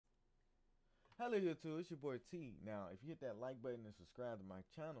Hello YouTube, it's your boy T. Now, if you hit that like button and subscribe to my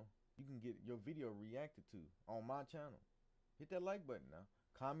channel, you can get your video reacted to on my channel. Hit that like button now.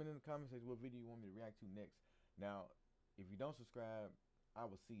 Comment in the comment section what video you want me to react to next. Now, if you don't subscribe, I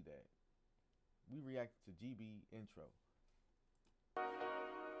will see that. We reacted to GB intro. Alright.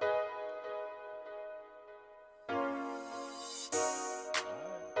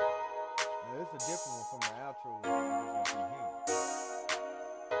 Now, this is a different one from the outro.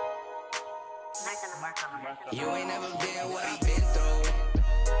 You ain't never been what I've been through.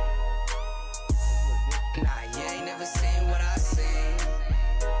 Nah, you ain't never seen what I seen.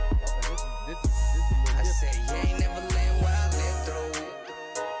 I said you ain't never lived what I lived through.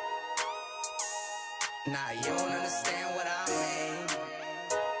 Nah, you don't understand what I mean.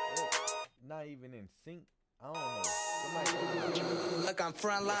 Not even in sync. I don't know. Look, I'm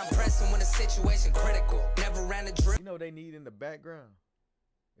frontline pressing when the situation critical. Never ran a drip. You know what they need in the background?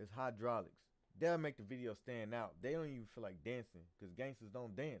 It's hydraulics. They'll make the video stand out. They don't even feel like dancing, because gangsters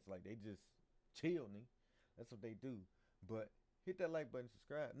don't dance. Like, they just chill, me. That's what they do. But hit that like button,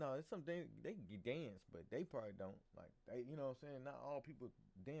 subscribe. No, it's something they can dance, but they probably don't. Like, they, you know what I'm saying? Not all people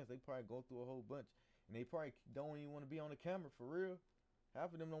dance. They probably go through a whole bunch, and they probably don't even want to be on the camera for real.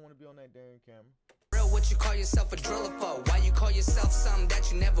 Half of them don't want to be on that damn camera. What you call yourself a driller for? Why you call yourself something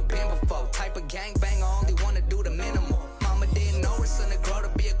that you never been before? Type of gangbanger, only wanna do the minimal. Mama didn't know her son to grow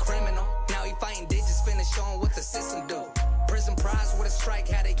to be a criminal. Now he fighting digits, finna showing what the system do. Prison prize with a strike,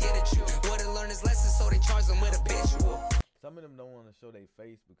 how they get at you. Would've learned his lesson, so they charge them with habitual. Some of them don't want to show their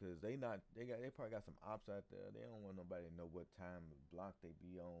face because they probably got some ops out there. They don't want nobody to know what time block they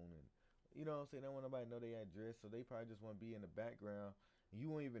be on, and you know what I'm saying. They don't want nobody to know their address, so they probably just want to be in the background. You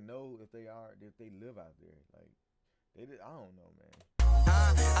won't even know if they live out there. Like, I don't know,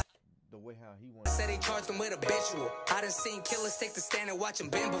 man. The way how he wants. Said they charged them with habitual. I done seen killers take the stand and watch them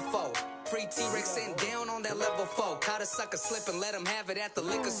bend before. Free T-Rex sitting down on that level 4. Caught a sucker slipping, let him have it at the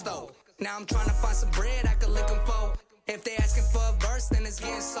liquor store. Now I'm trying to find some bread I could lick them for. If they asking for a verse, then it's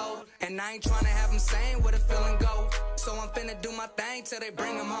getting sold. And I ain't trying to have them saying where the feeling go. So I'm finna do my thing till they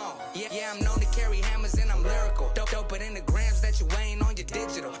bring them home. Yeah, I'm known to carry hammers and I'm lyrical. Dope it in the grams that you weighing on your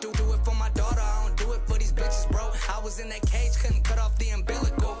digital. Do it for my daughter, I don't do it for these bitches, bro. I was in that cage, couldn't cut off the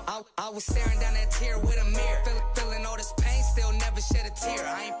umbilical. I was staring down that tear with a mirror. Feeling all this pain, still never shed a tear.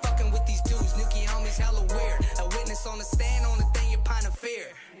 I ain't fucking with these dudes, Nuki homies hella weird. A witness on the stand, on the thing you pine of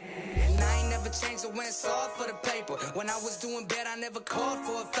fear. And I ain't never changed it when it's all for the paper. When I was doing bad, I never called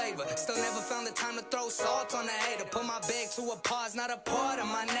for a favor. Still never found the time to throw salt on the hater. Put my bag to a pause, not a part of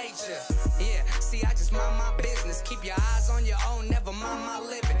my nature. Yeah, see, I just mind my business. Keep your eyes on your own, never mind my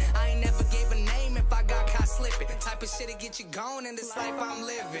living. I ain't never gave a name if I got caught slipping. Type of shit to get you gone in this life I'm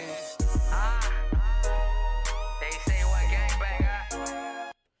living. They say what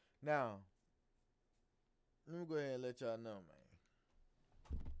gangbang, Now, let me go ahead and let y'all know, man.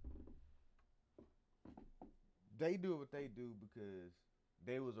 They do what they do because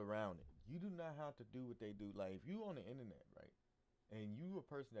they was around it. You do not have to do what they do. Like, if you on the internet, right, and you a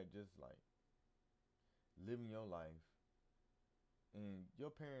person that just like living your life, and your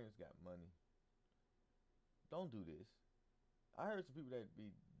parents got money, don't do this. I heard some people that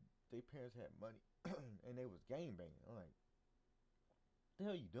their parents had money and they was gang banging. I'm like, what the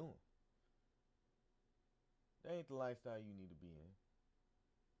hell you doing? That ain't the lifestyle you need to be in.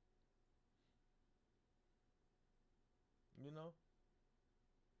 You know?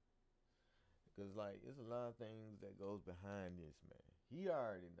 Because, like, it's a lot of things that goes behind this, man. He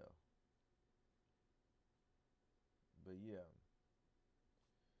already know. But, yeah.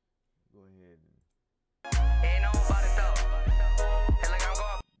 Go ahead and... Ain't know about it, though. Hey, like I'm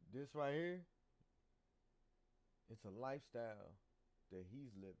going. This right here, it's a lifestyle that he's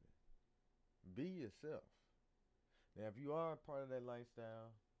living. Be yourself. Now, if you are a part of that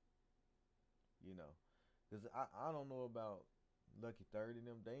lifestyle, you know, because I don't know about Lucky 30 and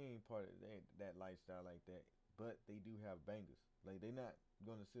them. They ain't part of that lifestyle like that. But they do have bangers. Like, they not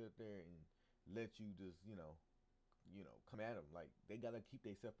going to sit there and let you just, you know, come at them. Like, they got to keep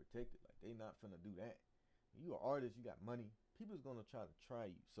themselves protected. Like, they not finna do that. You an artist, you got money. People's going to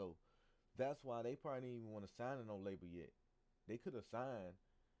try you. So, that's why they probably didn't even want to sign to no label yet. They could have signed,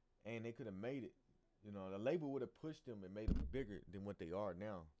 and they could have made it. You know, the label would have pushed them and made them bigger than what they are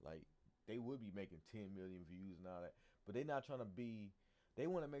now. Like, they would be making 10 million views and all that, but they not trying to be. They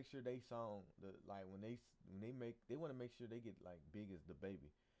want to make sure they song like when they make, they want to make sure they get like big as the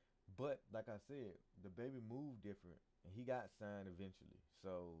baby. But like I said, the baby moved different, and he got signed eventually.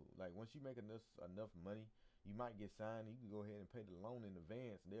 So like once you make enough money, you might get signed. And you can go ahead and pay the loan in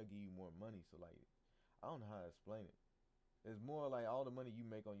advance, and they'll give you more money. So like, I don't know how to explain it. It's more like all the money you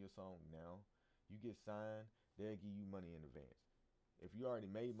make on your song now, You get signed, they'll give you money in advance. If you already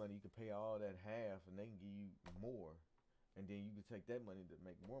made money, you can pay all that half, and they can give you more, and then you can take that money to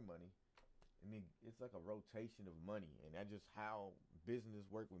make more money. And then it's like a rotation of money, and that's just how business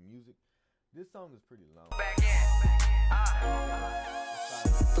work with music. This song is pretty long. Back in.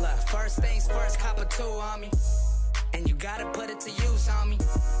 Look, first things first, CHOPPA 2 on me. And you gotta put it to use, homie.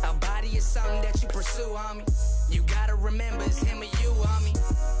 Our body is something that you pursue, homie. You gotta remember it's him or you, homie.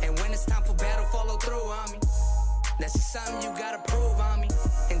 And when it's time for battle, follow through, homie. That's just something you gotta prove, homie.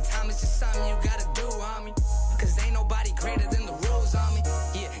 And time is just something you gotta do, homie. Cause ain't nobody greater than the rules, homie.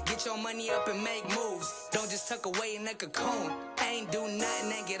 Yeah, get your money up and make moves. Don't just tuck away in that cocoon. I ain't do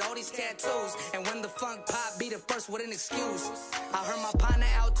nothing and get all these tattoos. And when the funk pop, be the first with an excuse. I heard my partner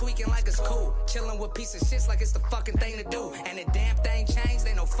out tweaking like it's cool. Chilling with piece of shits like it's the fucking thing to do. And the damn thing changed,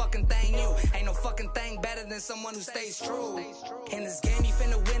 ain't no fucking thing new. Ain't no fucking thing better than someone who stays true. In this game, you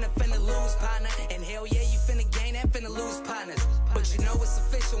finna win or finna lose, partner. And hell yeah, you finna gain and finna lose, partners. But you know it's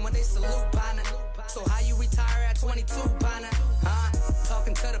official when they salute, partner. So how you retire at 22, partner?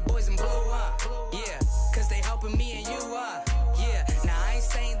 Talking to the boys in blue, yeah, cause they helping me and you, yeah. Now I ain't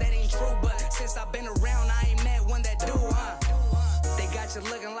saying that ain't true, but since I've been around, I ain't met one that do, They got you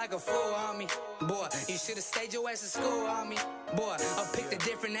looking like a fool, homie. Boy, you should've stayed your ass in school, homie. Boy, or picked a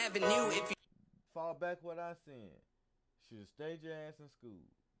different avenue if you fall back what I said. Should've stayed your ass in school.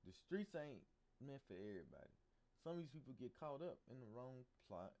 The streets ain't meant for everybody. Some of these people get caught up in the wrong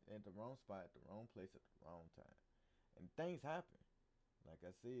plot, at the wrong spot, at the wrong place, at the wrong time. And things happen. Like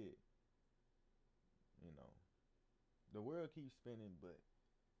I said, you know, the world keeps spinning, but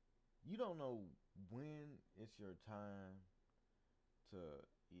you don't know when it's your time to,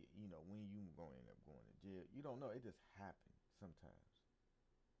 you know, when you gonna end up going to jail. You don't know. It just happens sometimes,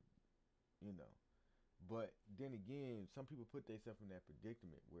 you know. But then again, some people put themselves in that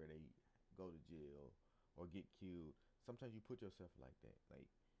predicament where they go to jail or get killed. Sometimes you put yourself like that. Like,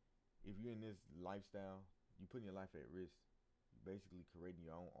 if you're in this lifestyle, you're putting your life at risk. You're basically creating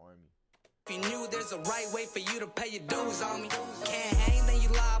your own army. If you knew there's a right way for you to pay your dues, homie. Can't hang, then you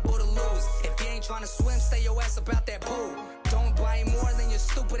liable to lose. If you ain't trying to swim, stay your ass about that pool. Don't buy more than your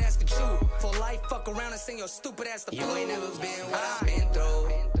stupid ass can chew. For life, fuck around and send your stupid ass to you ain't never been what I've been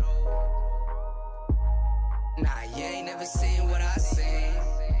through. Nah, you ain't never seen what I seen.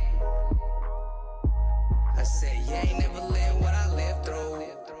 I said you ain't never lived what I lived through.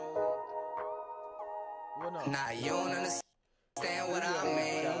 Well, no. Nah, you don't understand what I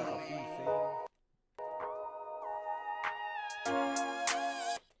mean.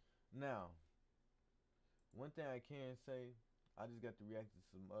 Now, one thing I can say, I just got to react to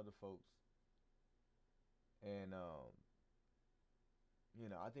some other folks, and you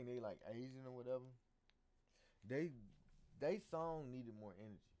know, I think they like Asian or whatever. They song needed more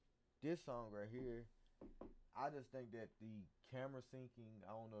energy. This song right here, I just think that the camera syncing,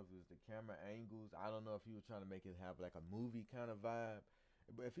 I don't know if it was the camera angles. I don't know if he was trying to make it have like a movie kind of vibe.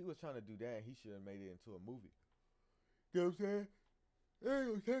 But if he was trying to do that, he should have made it into a movie. You know what I'm saying? It ain't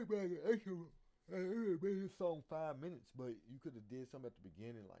gonna take back an extra. It made this song 5 minutes, but you could have did something at the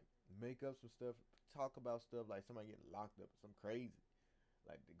beginning, like make up some stuff, talk about stuff like somebody getting locked up, some crazy.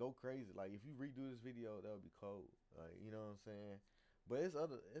 Like, to go crazy. Like, if you redo this video, that would be cold. Like, you know what I'm saying? But it's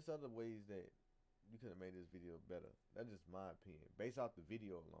other ways that you could have made this video better. That's just my opinion, based off the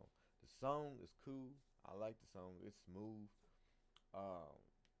video alone. The song is cool. I like the song. It's smooth.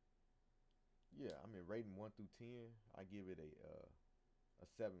 Yeah, I mean, rating 1 through 10, I give it a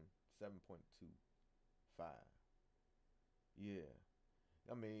 7.25. Yeah,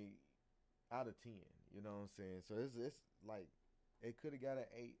 I mean, out of 10. You know what I'm saying? So it's like, it could have got an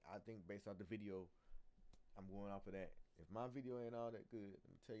 8. I think based off the video, I'm going off of that. If my video ain't all that good, let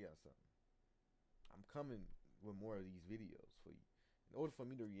me tell y'all something. I'm coming with more of these videos for you. In order for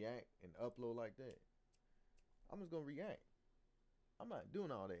me to react and upload like that, I'm just gonna react. I'm not doing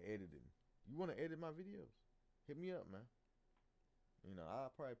all that editing. You want to edit my videos? Hit me up, man. You know,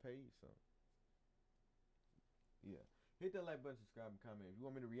 I'll probably pay you some. Yeah. Hit that like button, subscribe, and comment. If you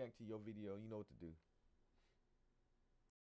want me to react to your video, you know what to do.